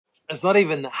It's not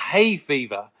even the hay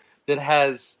fever that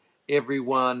has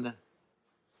everyone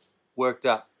worked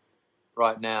up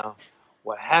right now.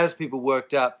 What has people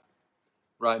worked up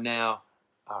right now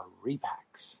are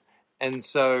repacks. And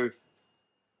so,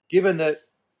 given that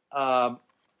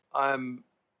I'm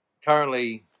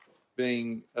currently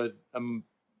being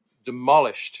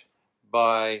demolished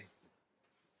by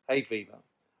hay fever,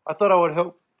 I thought I would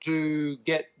help to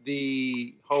get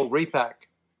the whole repack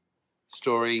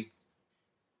story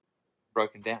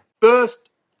broken down. First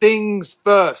things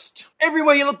first.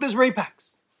 Everywhere you look, there's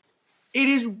repacks. It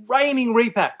is raining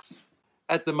repacks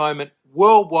at the moment.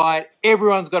 Worldwide,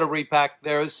 everyone's got a repack.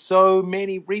 There are so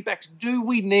many repacks. Do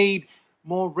we need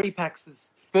more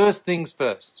repacks? First things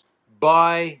first.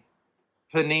 Buy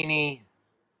Panini,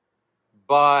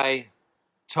 buy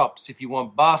Topps. If you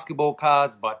want basketball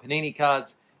cards, buy Panini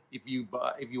cards. If you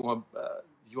want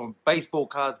baseball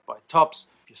cards, buy Topps.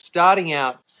 If you're starting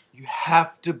out, you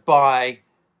have to buy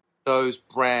those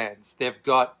brands. They've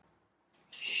got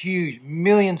huge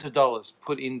millions of dollars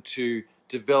put into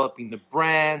developing the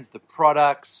brands, the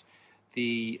products,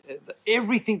 the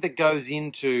everything that goes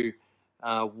into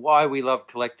why we love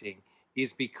collecting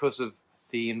is because of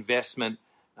the investment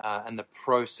and the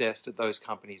process that those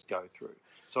companies go through.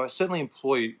 So I certainly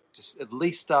implore you to at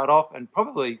least start off, and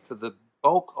probably for the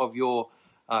bulk of your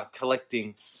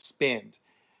collecting spend,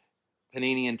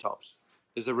 Panini and Topps.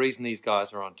 There's a reason these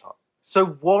guys are on top. So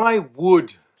why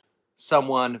would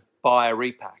someone buy a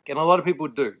repack? And a lot of people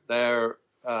do. They're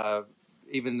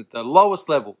even at the lowest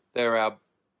level, they're our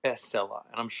bestseller,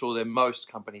 and I'm sure they're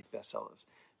most companies' bestsellers.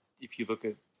 If you look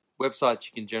at websites,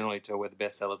 you can generally tell where the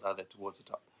bestsellers are. They're towards the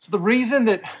top. So the reason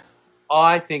that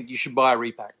I think you should buy a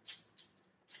repack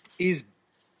is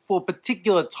for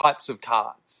particular types of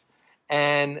cards,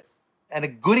 and a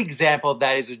good example of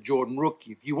that is a Jordan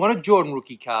Rookie. If you want a Jordan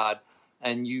Rookie card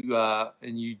and you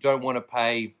don't want to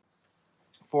pay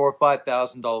 $4,000 or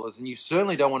 $5,000, and you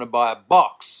certainly don't want to buy a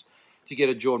box to get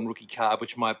a Jordan Rookie card,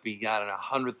 which might be, I don't know,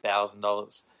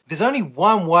 $100,000. There's only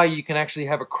one way you can actually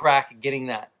have a crack at getting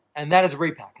that, and that is a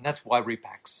repack. And that's why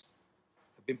repacks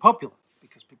have been popular,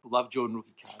 because people love Jordan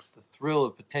Rookie cards. The thrill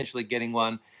of potentially getting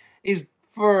one is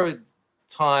for a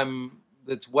time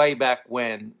that's way back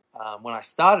when I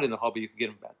started in the hobby, you could get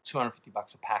them about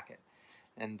 $250 a packet.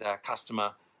 And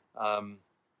customer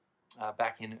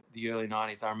back in the early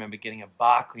 90s, I remember getting a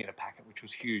Barkley in a packet, which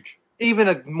was huge. Even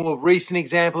a more recent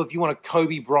example, if you want a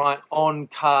Kobe Bryant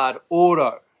on-card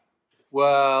auto,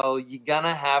 well, you're going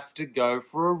to have to go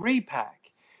for a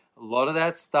repack. A lot of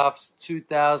that stuff's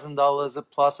 $2,000 a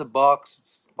plus a box.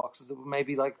 It's boxes that were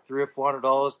maybe like $300 or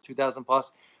 $400, $2,000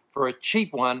 plus for a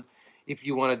cheap one if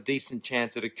you want a decent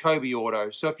chance at a Kobe auto.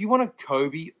 So if you want a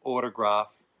Kobe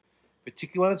autograph,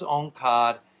 particularly when it's on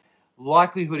card,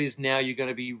 likelihood is now you're going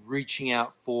to be reaching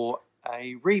out for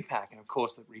a repack. And of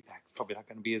course, the repack is probably not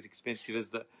going to be as expensive as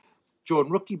the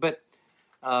Jordan Rookie, but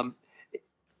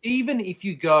even if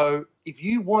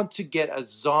you want to get a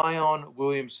Zion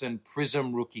Williamson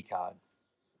Prism Rookie card,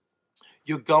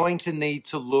 you're going to need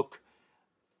to look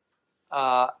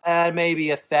at maybe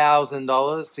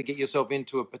 $1,000 to get yourself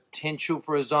into a potential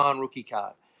for a Zion Rookie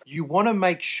card. You want to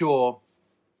make sure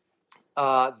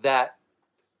that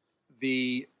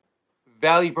the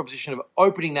value proposition of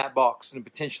opening that box and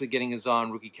potentially getting a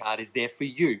Zion Rookie card is there for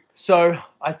you. So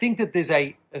I think that there's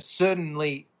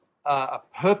certainly a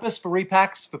purpose for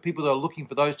repacks for people that are looking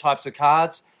for those types of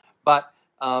cards, but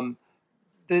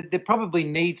there probably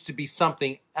needs to be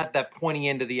something at that pointy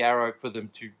end of the arrow for them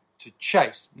to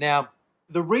chase. Now,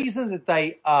 the reason that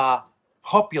they are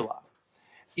popular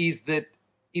is that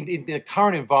in the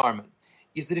current environment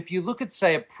is that if you look at,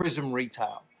 say, a Prism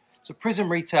Retail. So Prism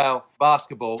Retail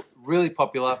basketball, really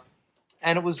popular,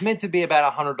 and it was meant to be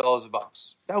about $100 a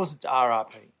box. That was its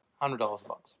RRP, $100 a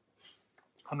box.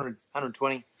 100,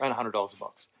 120, around $100 a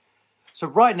box. So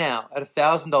right now, at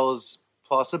 $1,000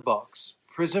 plus a box,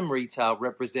 Prism Retail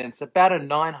represents about a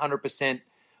 900%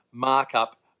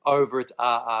 markup over its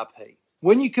RRP.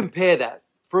 When you compare that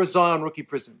for a Zion Rookie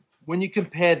Prism, when you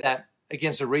compare that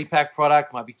against a repack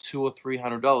product, might be $200 or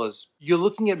 $300, you're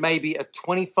looking at maybe a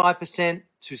 25%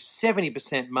 to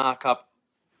 70% markup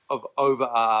of over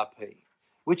RRP,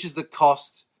 which is the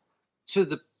cost to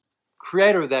the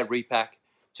creator of that repack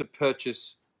to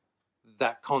purchase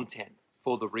that content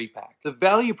for the repack. The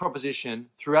value proposition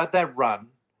throughout that run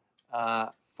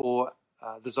for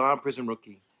the Zion Prism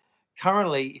Rookie,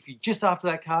 currently, if you just after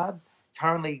that card,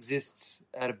 currently exists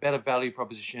at a better value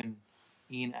proposition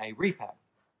in a repack.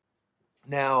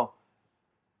 Now,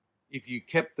 if you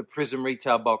kept the Prism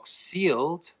Retail box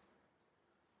sealed,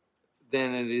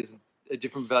 then it is a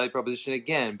different value proposition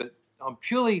again. But on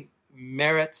purely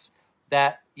merits,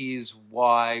 that is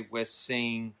why we're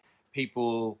seeing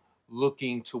people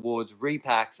looking towards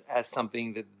repacks as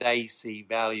something that they see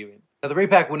value in. Now, the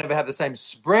repack will never have the same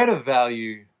spread of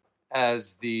value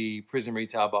as the Prism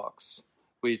Retail Box,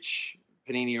 which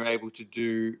Panini are able to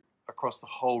do across the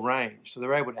whole range. So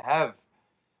they're able to have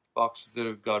boxes that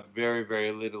have got very,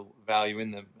 very little value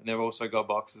in them. And they've also got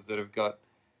boxes that have got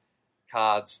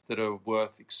cards that are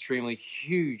worth extremely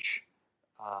huge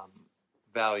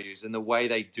values. And the way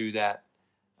they do that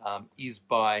is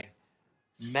by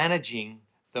managing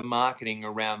the marketing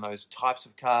around those types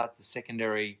of cards, the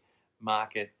secondary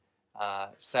market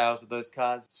sales of those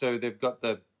cards. So they've got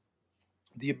the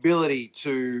ability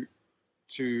to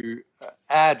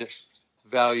add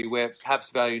value where perhaps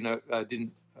value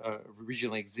didn't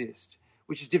originally exist,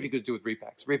 which is difficult to do with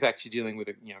repacks. Repacks, you're dealing with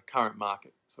a current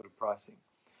market sort of pricing.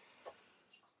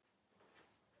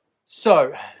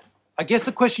 So I guess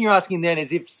the question you're asking then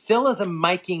is, if sellers are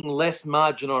making less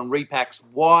margin on repacks,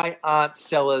 why aren't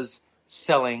sellers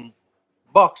selling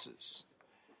boxes?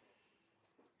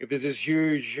 If there's this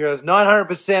huge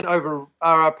 900% over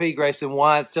RRP, Grayson,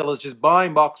 why aren't sellers just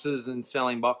buying boxes and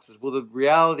selling boxes? Well, the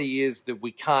reality is that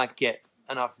we can't get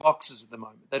enough boxes at the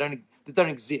moment. They don't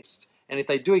exist. And if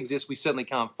they do exist, we certainly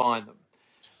can't find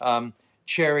them.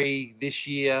 Cherry this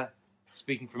year,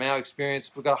 speaking from our experience,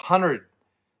 we've got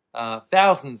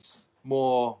thousands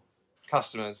more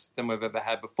customers than we've ever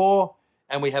had before,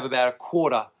 and we have about a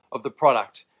quarter of the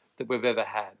product that we've ever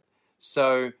had.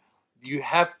 So you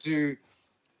have to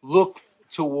look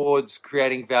towards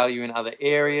creating value in other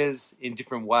areas in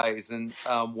different ways. And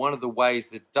one of the ways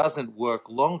that doesn't work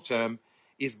long-term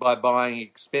is by buying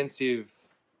expensive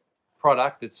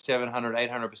product that's 700,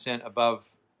 800% above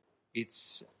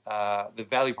its the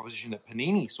value proposition that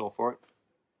Panini saw for it,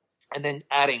 and then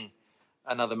adding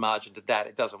another margin to that.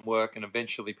 It doesn't work, and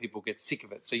eventually people get sick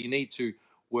of it. So you need to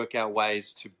work out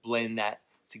ways to blend that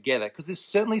together, because there's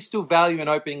certainly still value in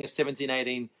opening a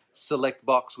 17-18 select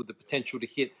box with the potential to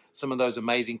hit some of those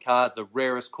amazing cards, the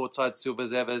rarest courtside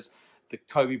silvers ever, the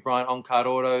Kobe Bryant on-card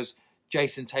autos,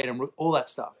 Jason Tatum, all that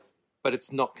stuff. But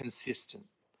it's not consistent.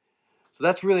 So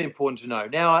that's really important to know.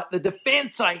 Now, the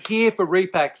defense I hear for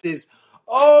repacks is,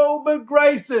 oh, but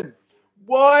Grayson,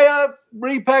 why are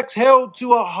repacks held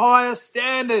to a higher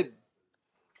standard?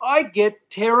 I get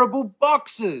terrible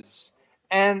boxes.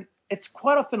 And it's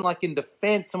quite often like in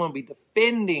defense, someone will be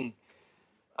defending,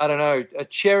 I don't know, a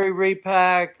Cherry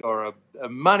repack or a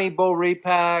Moneyball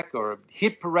repack or a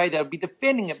Hit Parade. They'll be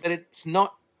defending it, but it's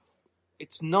not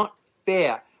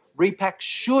fair. Repacks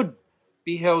should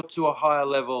be held to a higher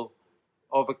level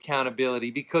of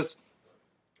accountability because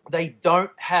they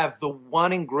don't have the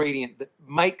one ingredient that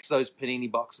makes those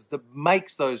Panini boxes, that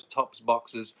makes those Topps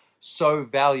boxes so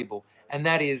valuable, and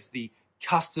that is the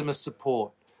customer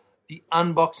support, the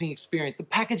unboxing experience. The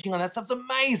packaging on that stuff's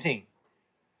amazing.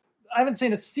 I haven't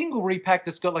seen a single repack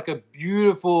that's got like a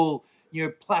beautiful,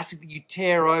 plastic that you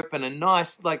tear open, a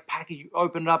nice like package. You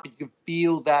open it up and you can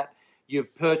feel that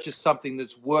you've purchased something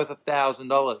that's worth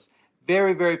 $1,000.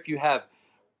 Very, very few have.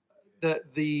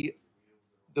 The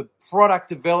product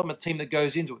development team that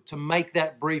goes into it to make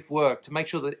that brief work, to make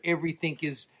sure that everything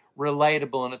is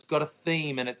relatable and it's got a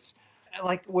theme, and it's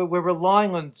like we're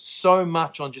relying on so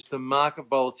much on just the market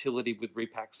volatility with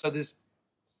repacks. So there's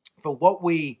for what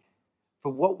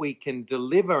we can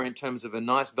deliver in terms of a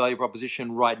nice value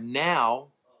proposition right now,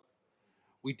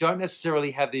 we don't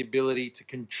necessarily have the ability to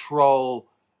control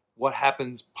what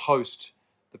happens post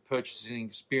the purchasing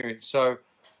experience. So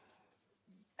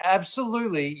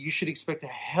absolutely, you should expect a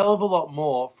hell of a lot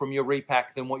more from your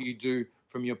repack than what you do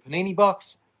from your Panini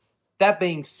box. That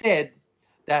being said,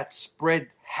 that spread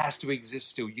has to exist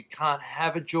still. You can't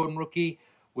have a Jordan rookie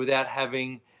without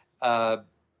having a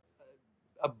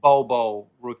Bol Bol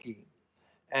rookie.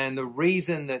 And the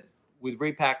reason that with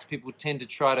repacks people tend to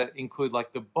try to include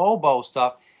like the Bol Bol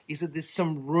stuff is that there's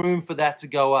some room for that to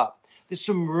go up. There's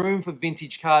some room for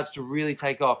vintage cards to really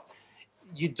take off.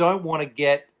 You don't want to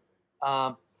get,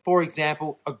 for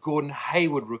example, a Gordon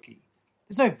Hayward rookie.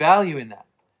 There's no value in that.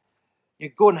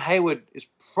 Gordon Hayward has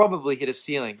probably hit a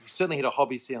ceiling. He's certainly hit a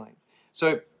hobby ceiling.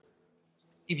 So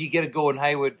if you get a Gordon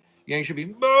Hayward, you should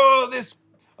be,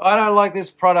 I don't like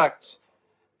this product.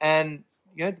 And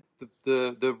the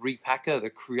repacker, the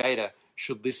creator,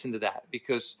 should listen to that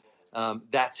because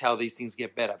that's how these things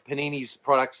get better. Panini's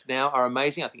products now are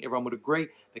amazing. I think everyone would agree.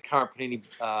 The current Panini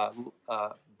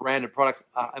branded products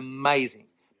are amazing.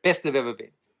 Best they've ever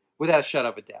been, without a shadow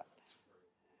of a doubt.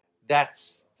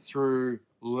 That's through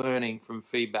learning from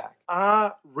feedback.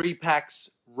 Are repacks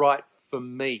right for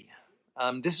me?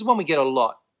 This is one we get a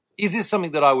lot. Is this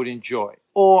something that I would enjoy?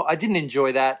 Or I didn't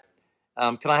enjoy that.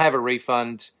 Can I have a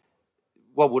refund?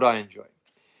 What would I enjoy?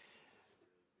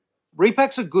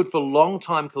 Repacks are good for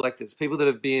long-time collectors, people that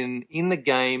have been in the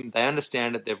game, they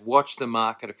understand it, they've watched the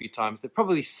market a few times, they've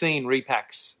probably seen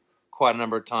repacks quite a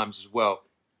number of times as well,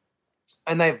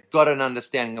 and they've got an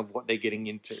understanding of what they're getting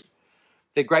into.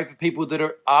 They're great for people that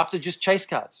are after just chase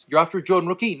cards. You're after a Jordan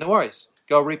rookie? No worries.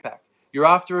 Go repack. You're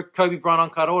after a Kobe Bryant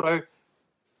on-card auto?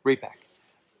 Repack.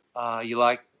 You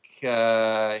like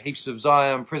heaps of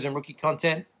Zion Prism rookie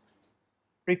content?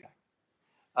 Repack.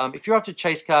 If you're after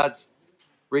chase cards,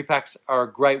 repacks are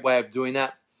a great way of doing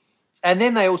that. And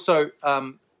then they also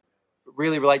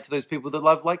really relate to those people that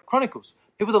love like Chronicles,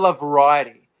 people that love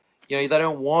variety. You know, they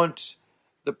don't want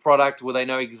the product where they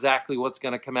know exactly what's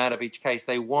going to come out of each case.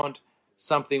 They want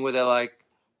something where they're like,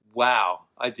 wow,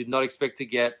 I did not expect to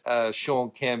get Sean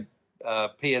Kemp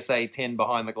PSA 10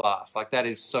 behind the glass. Like, that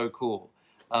is so cool.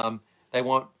 They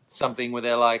want something where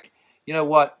they're like, you know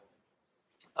what?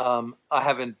 I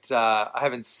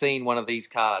haven't seen one of these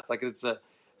cards. Like, it's a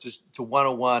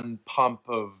 101 pump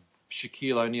of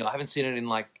Shaquille O'Neal. I haven't seen it in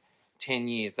like 10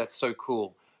 years. That's so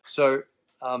cool. So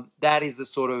that is the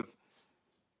sort of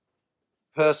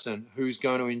person who's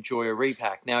going to enjoy a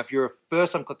repack. Now, if you're a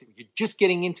first-time collector, you're just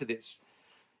getting into this,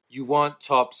 you want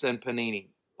Topps and Panini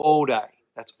all day.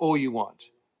 That's all you want.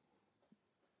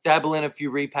 Dabble in a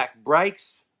few repack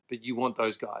breaks, but you want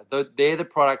those guys. They're the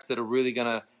products that are really going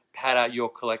to pad out your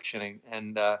collection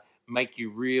and make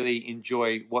you really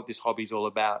enjoy what this hobby is all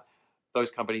about. Those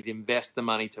companies invest the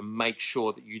money to make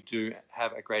sure that you do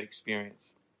have a great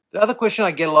experience. The other question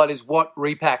I get a lot is, what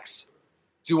repacks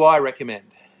do I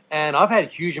recommend? And I've had a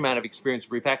huge amount of experience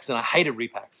with repacks, and I hated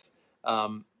repacks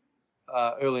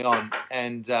early on.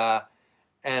 And I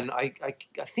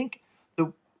think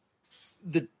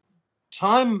the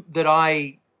time that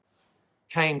I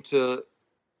came to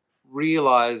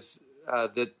realize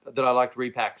that I liked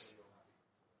repacks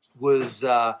was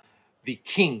the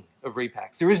king of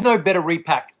repacks. There is no better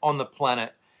repack on the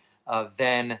planet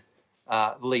than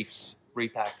Leafs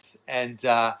repacks. And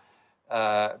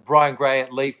Brian Gray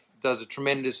at Leaf does a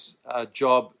tremendous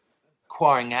job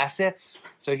acquiring assets.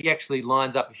 So he actually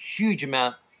lines up a huge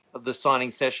amount of the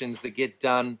signing sessions that get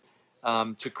done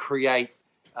to create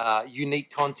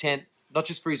unique content, not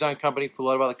just for his own company, for a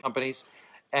lot of other companies.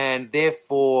 And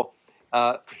therefore,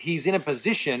 he's in a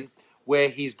position where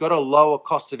he's got a lower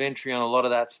cost of entry on a lot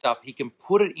of that stuff. He can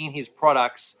put it in his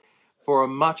products for a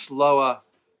much lower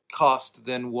cost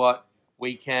than what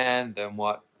we can, than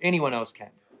what anyone else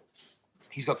can.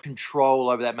 He's got control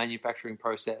over that manufacturing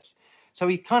process. So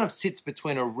he kind of sits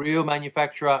between a real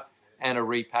manufacturer and a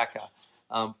repacker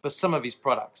for some of his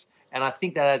products. And I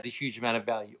think that adds a huge amount of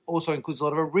value. Also includes a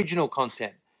lot of original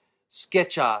content,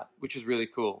 sketch art, which is really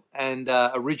cool, and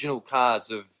original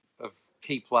cards of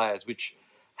key players, which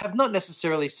have not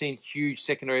necessarily seen huge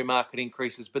secondary market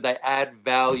increases, but they add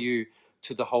value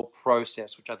to the whole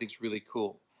process, which I think is really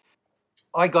cool.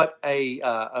 I got a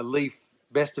Leaf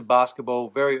Best of Basketball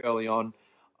very early on.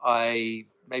 I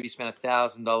maybe spent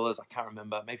 $1,000. I can't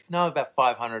remember. About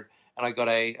 500. And I got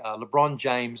a LeBron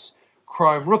James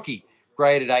Chrome Rookie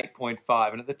graded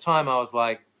 8.5. And at the time, I was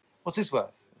like, "What's this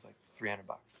worth?" It was like $300.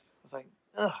 I was like,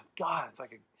 "Oh God!" It's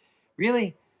like,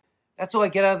 really? That's all I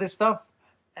get out of this stuff?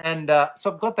 And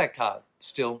so I've got that card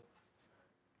still,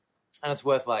 and it's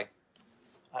worth like,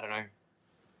 I don't know,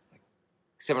 like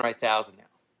 7,000 or 8,000 now,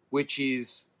 which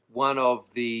is one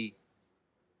of the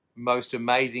most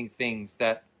amazing things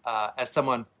that, as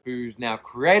someone who's now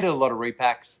created a lot of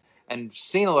repacks and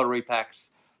seen a lot of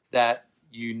repacks, that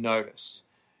you notice.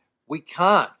 We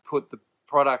can't put the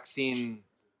products in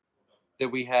that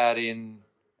we had in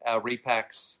our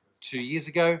repacks 2 years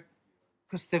ago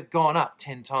because they've gone up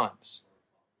 10 times.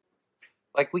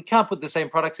 Like, we can't put the same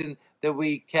products in that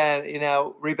we can in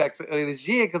our repacks earlier this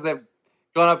year because they've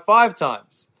gone up 5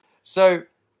 times. So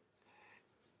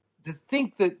to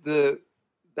think that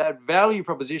that value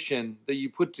proposition that you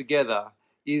put together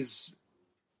is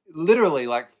literally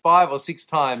like 5 or 6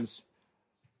 times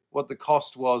what the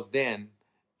cost was then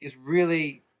is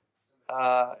really,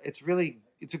 it's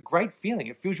a great feeling.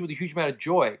 It fills you with a huge amount of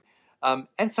joy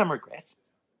and some regret,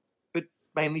 but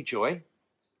mainly joy.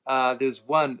 There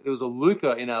was a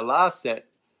Luka in our last set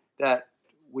that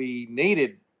we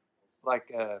needed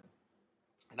like an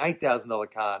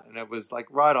 $8,000 card, and it was like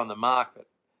right on the mark, but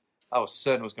I was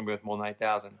certain it was going to be worth more than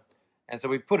 8,000. And so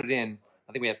we put it in.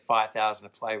 I think we had 5,000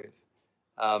 to play with.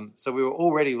 So we were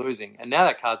already losing, and now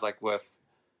that card's like worth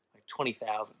like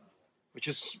 20,000, which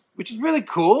is really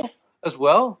cool as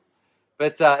well.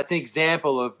 But it's an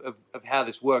example of how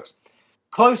this works.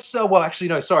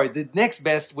 The next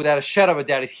best, without a shadow of a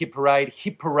doubt, is Hit Parade.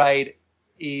 Hit Parade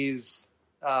is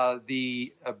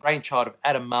the brainchild of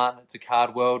Adam Martin at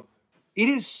Card World. It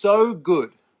is so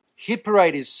good. Hit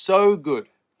Parade is so good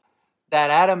that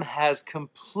Adam has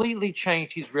completely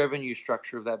changed his revenue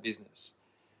structure of that business.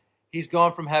 He's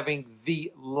gone from having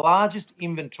the largest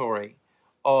inventory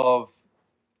of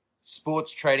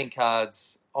sports trading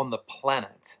cards on the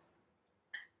planet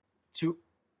to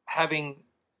having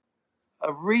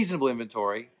a reasonable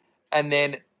inventory and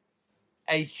then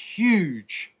a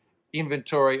huge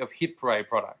inventory of Hit Parade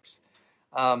products.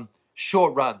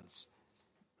 Short runs,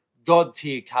 God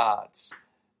tier cards,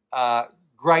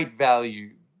 great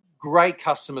value, great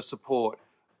customer support,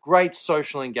 great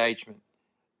social engagement.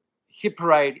 Hit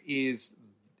Parade is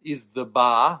the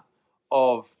bar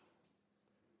of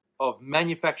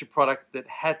manufactured products that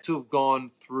had to have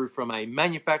gone through from a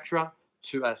manufacturer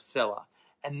to a seller.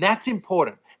 And that's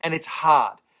important, and it's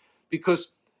hard,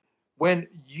 because when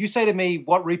you say to me,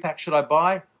 what repack should I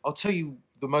buy? I'll tell you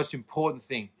the most important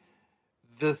thing.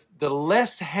 The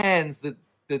less hands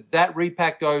that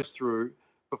repack goes through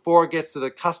before it gets to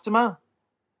the customer,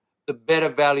 the better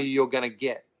value you're going to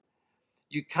get.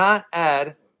 You can't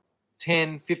add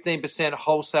 10, 15%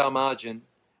 wholesale margin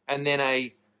and then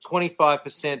a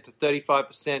 25% to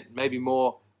 35%, maybe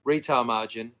more retail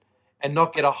margin and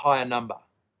not get a higher number.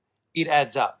 It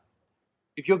adds up.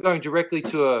 If you're going directly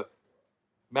to a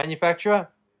manufacturer,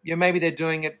 maybe they're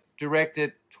doing it direct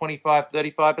at 25,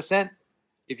 35%.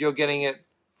 If you're getting it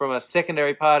from a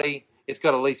secondary party, it's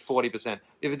got at least 40%.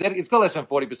 If it's got less than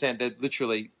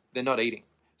 40%, they're not eating.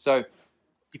 So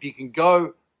if you can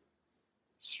go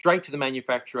straight to the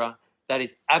manufacturer, that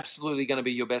is absolutely going to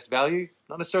be your best value.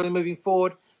 Not necessarily moving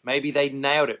forward. Maybe they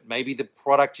nailed it. Maybe the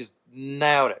product just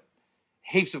nailed it.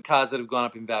 Heaps of cards that have gone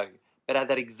up in value. But at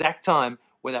that exact time,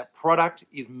 when that product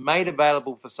is made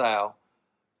available for sale,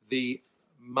 the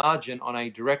margin on a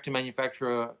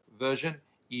direct-to-manufacturer version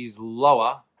is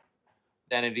lower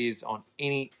than it is on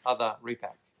any other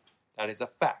repack. That is a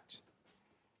fact.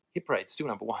 Hit Parade's still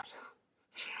number one.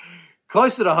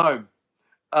 Closer to home,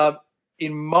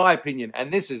 in my opinion,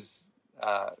 and this is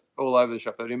all over the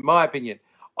shop, but in my opinion,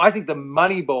 I think the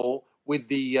Moneyball with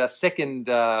the second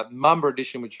Mamba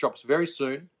edition, which drops very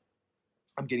soon,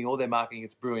 I'm getting all their marketing,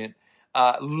 it's brilliant,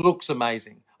 looks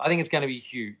amazing. I think it's going to be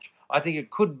huge. I think it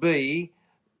could be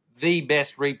the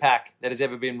best repack that has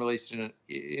ever been released in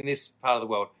this part of the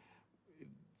world.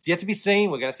 It's yet to be seen.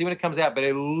 We're going to see when it comes out, but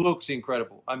it looks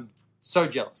incredible. I'm so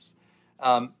jealous.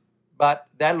 But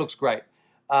that looks great.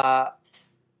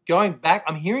 Going back,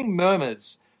 I'm hearing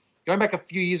murmurs. Going back a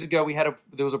few years ago,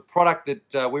 there was a product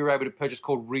that we were able to purchase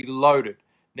called Reloaded.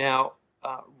 Now,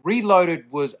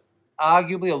 Reloaded was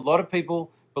arguably, a lot of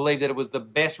people believe that it was the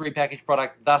best repackaged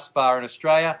product thus far in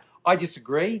Australia. I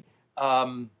disagree.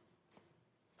 I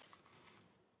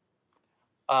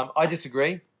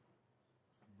disagree.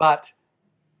 But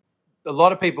a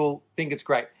lot of people think it's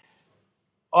great.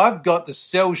 I've got the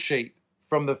sell sheet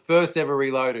from the first ever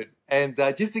Reloaded. And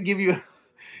just to give you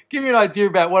an idea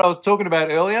about what I was talking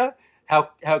about earlier, how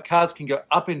cards can go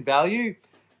up in value,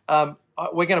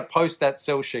 we're going to post that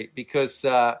sell sheet because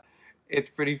it's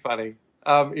pretty funny.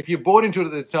 If you bought into it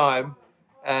at the time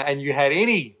and you had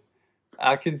any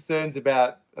concerns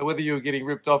about whether you were getting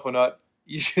ripped off or not,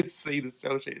 you should see the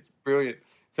sell sheet. It's brilliant.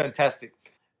 It's fantastic.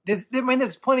 There's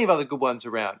plenty of other good ones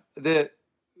around.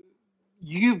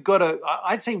 You've got to,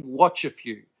 I'd say, watch a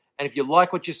few. And if you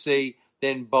like what you see,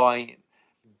 then buy in.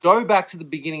 Go back to the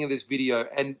beginning of this video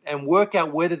and work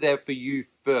out whether they're for you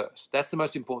first. That's the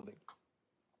most important thing.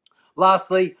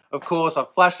 Lastly, of course, I've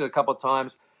flashed it a couple of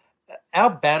times. Our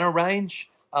banner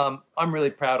range, I'm really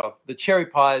proud of. The Cherry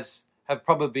Pies have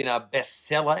probably been our best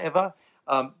seller ever.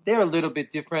 They're a little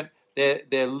bit different. They're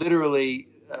literally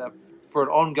for an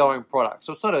ongoing product.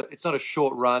 So it's not a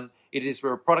short run. It is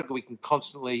for a product that we can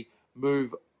constantly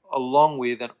move along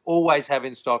with and always have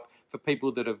in stock for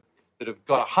people that have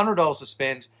got $100 to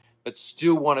spend but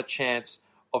still want a chance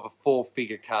of a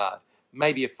 4-figure card.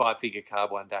 Maybe a 5-figure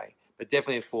card one day, but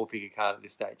definitely a 4-figure card at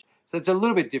this stage. So it's a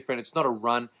little bit different. It's not a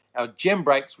run. Our gem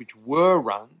breaks, which were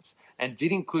runs and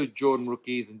did include Jordan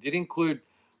rookies and did include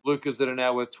Lucas that are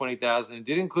now worth $20,000 and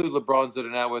did include LeBrons that are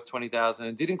now worth $20,000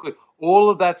 and did include all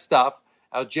of that stuff.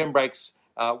 Our gem breaks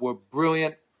were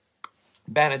brilliant.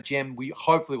 Banner gem, we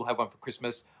hopefully will have one for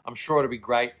Christmas. I'm sure it'll be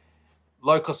great.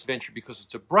 Low cost of entry because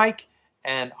it's a break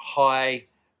and high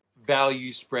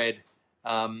value spread,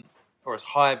 or as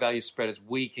high a value spread as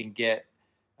we can get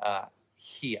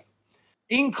here.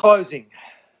 In closing,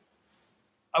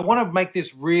 I want to make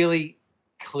this really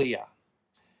clear.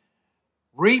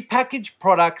 Repackaged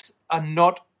products are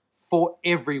not for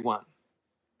everyone,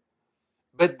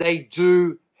 but they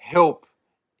do help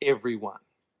everyone.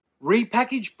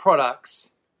 Repackaged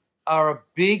products are a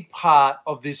big part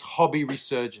of this hobby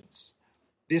resurgence,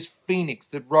 this phoenix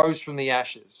that rose from the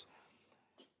ashes.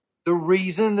 The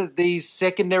reason that these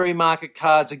secondary market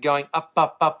cards are going up,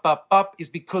 up, up, up, up is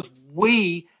because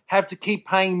we have to keep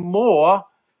paying more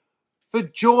for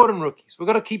Jordan rookies. We've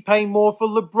got to keep paying more for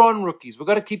LeBron rookies. We've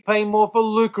got to keep paying more for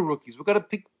Luka rookies. We've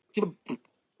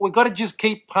got to just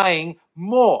keep paying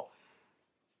more,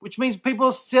 which means people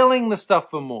are selling the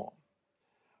stuff for more,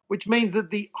 which means that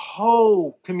the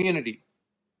whole community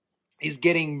is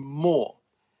getting more.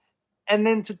 And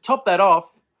then to top that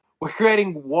off, we're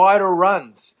creating wider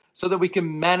runs so that we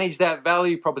can manage that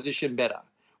value proposition better,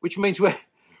 which means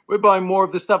we're buying more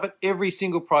of the stuff at every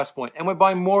single price point, and we're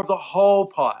buying more of the whole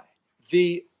pie.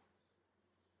 The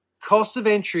cost of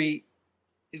entry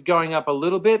is going up a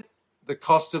little bit. The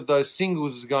cost of those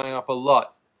singles is going up a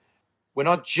lot. We're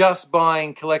not just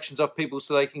buying collections off people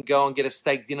so they can go and get a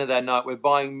steak dinner that night. We're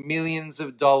buying millions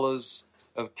of dollars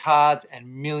of cards and $1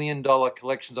 million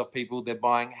collections off people. They're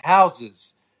buying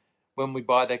houses when we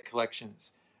buy their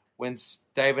collections. When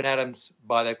David Adams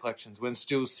buy their collections, when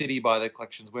Steel City buy their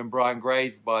collections, when Brian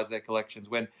Graves buys their collections,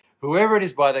 when whoever it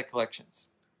is buy their collections.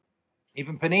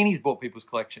 Even Panini's bought people's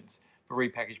collections for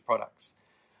repackaged products.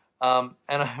 And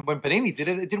when Panini did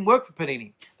it, it didn't work for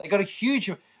Panini. They got a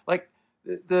huge,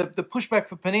 the pushback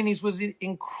for Panini's was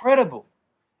incredible.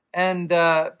 And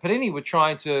Panini were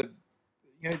trying to,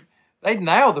 they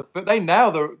nail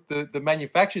the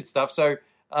manufactured stuff. So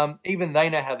even they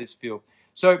know how this feels.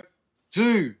 So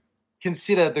do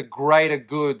consider the greater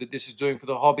good that this is doing for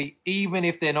the hobby, even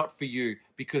if they're not for you,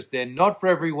 because they're not for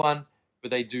everyone,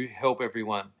 but they do help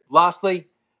everyone. Lastly,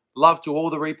 love to all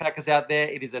the repackers out there.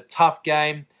 It is a tough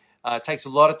game. It takes a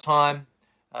lot of time.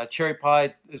 Cherry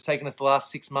Pie has taken us the last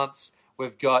 6 months.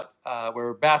 We're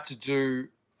about to do,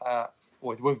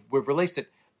 we've released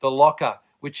it, The Locker,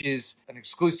 which is an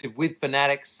exclusive with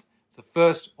Fanatics. It's the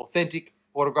first authentic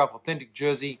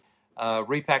jersey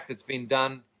repack that's been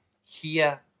done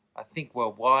here, I think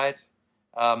worldwide.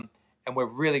 And we're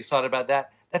really excited about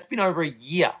that. That's been over a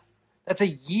year. That's a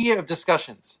year of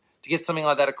discussions to get something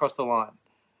like that across the line.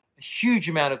 A huge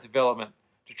amount of development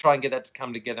to try and get that to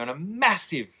come together, and a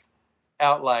massive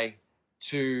outlay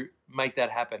to make that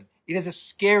happen. It is a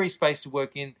scary space to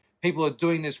work in. People are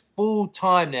doing this full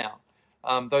time now.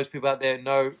 Those people out there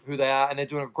know who they are, and they're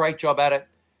doing a great job at it.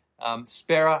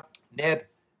 Spera, Neb,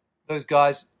 those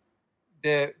guys,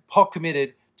 they're pot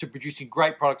committed to producing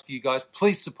great products for you guys.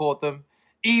 Please support them.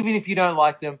 Even if you don't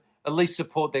like them, at least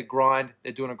support their grind.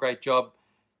 They're doing a great job.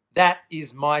 That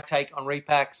is my take on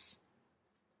repacks.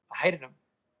 I hated them.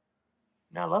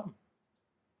 Now I love them.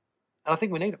 And I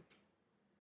think we need them.